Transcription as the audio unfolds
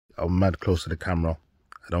I'm mad close to the camera.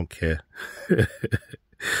 I don't care.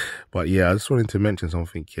 But yeah, I just wanted to mention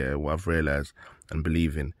something here, what I've realized and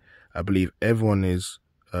believe in. I believe everyone has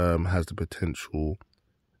the potential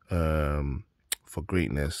for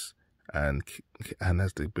greatness and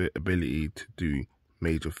has the ability to do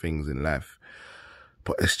major things in life.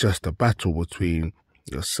 But it's just a battle between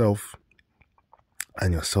yourself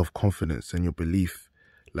and your self-confidence and your belief.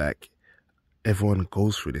 Like, everyone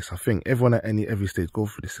goes through this. I think everyone at every stage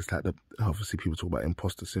goes through this. It's like, obviously people talk about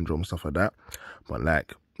imposter syndrome and stuff like that, but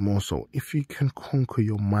like, more so, if you can conquer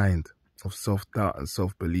your mind of self-doubt and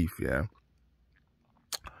self-belief, yeah,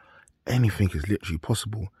 anything is literally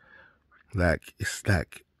possible. Like, it's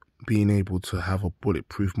like being able to have a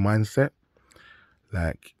bulletproof mindset.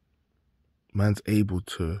 Like, man's able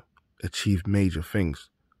to achieve major things.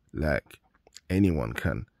 Like, anyone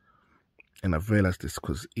can. And I've realized this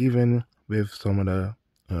because even with some of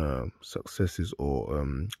the successes or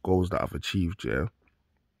goals that I've achieved, yeah,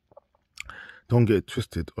 don't get it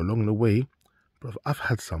twisted, along the way, bro, I've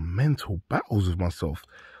had some mental battles with myself.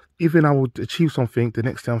 Even I would achieve something, the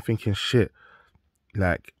next day I'm thinking, shit,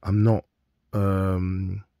 like, I'm not that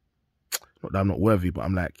I'm not worthy, but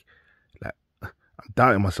I'm like I'm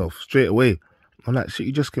doubting myself straight away. I'm like, shit,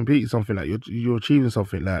 you just completed something, like you're achieving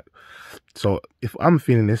something, like. So if I'm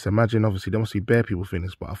feeling this, imagine, obviously there must be bare people feeling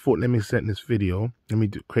this, but I thought, let me create this video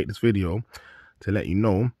to let you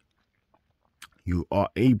know you are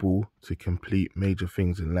able to complete major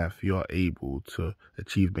things in life. You are able to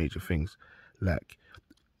achieve major things. Like,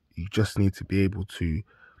 you just need to be able to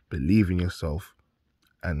believe in yourself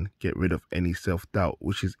and get rid of any self-doubt,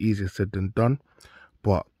 which is easier said than done.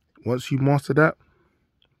 But once you master that,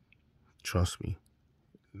 trust me,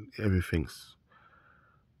 everything's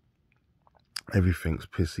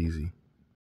piss easy.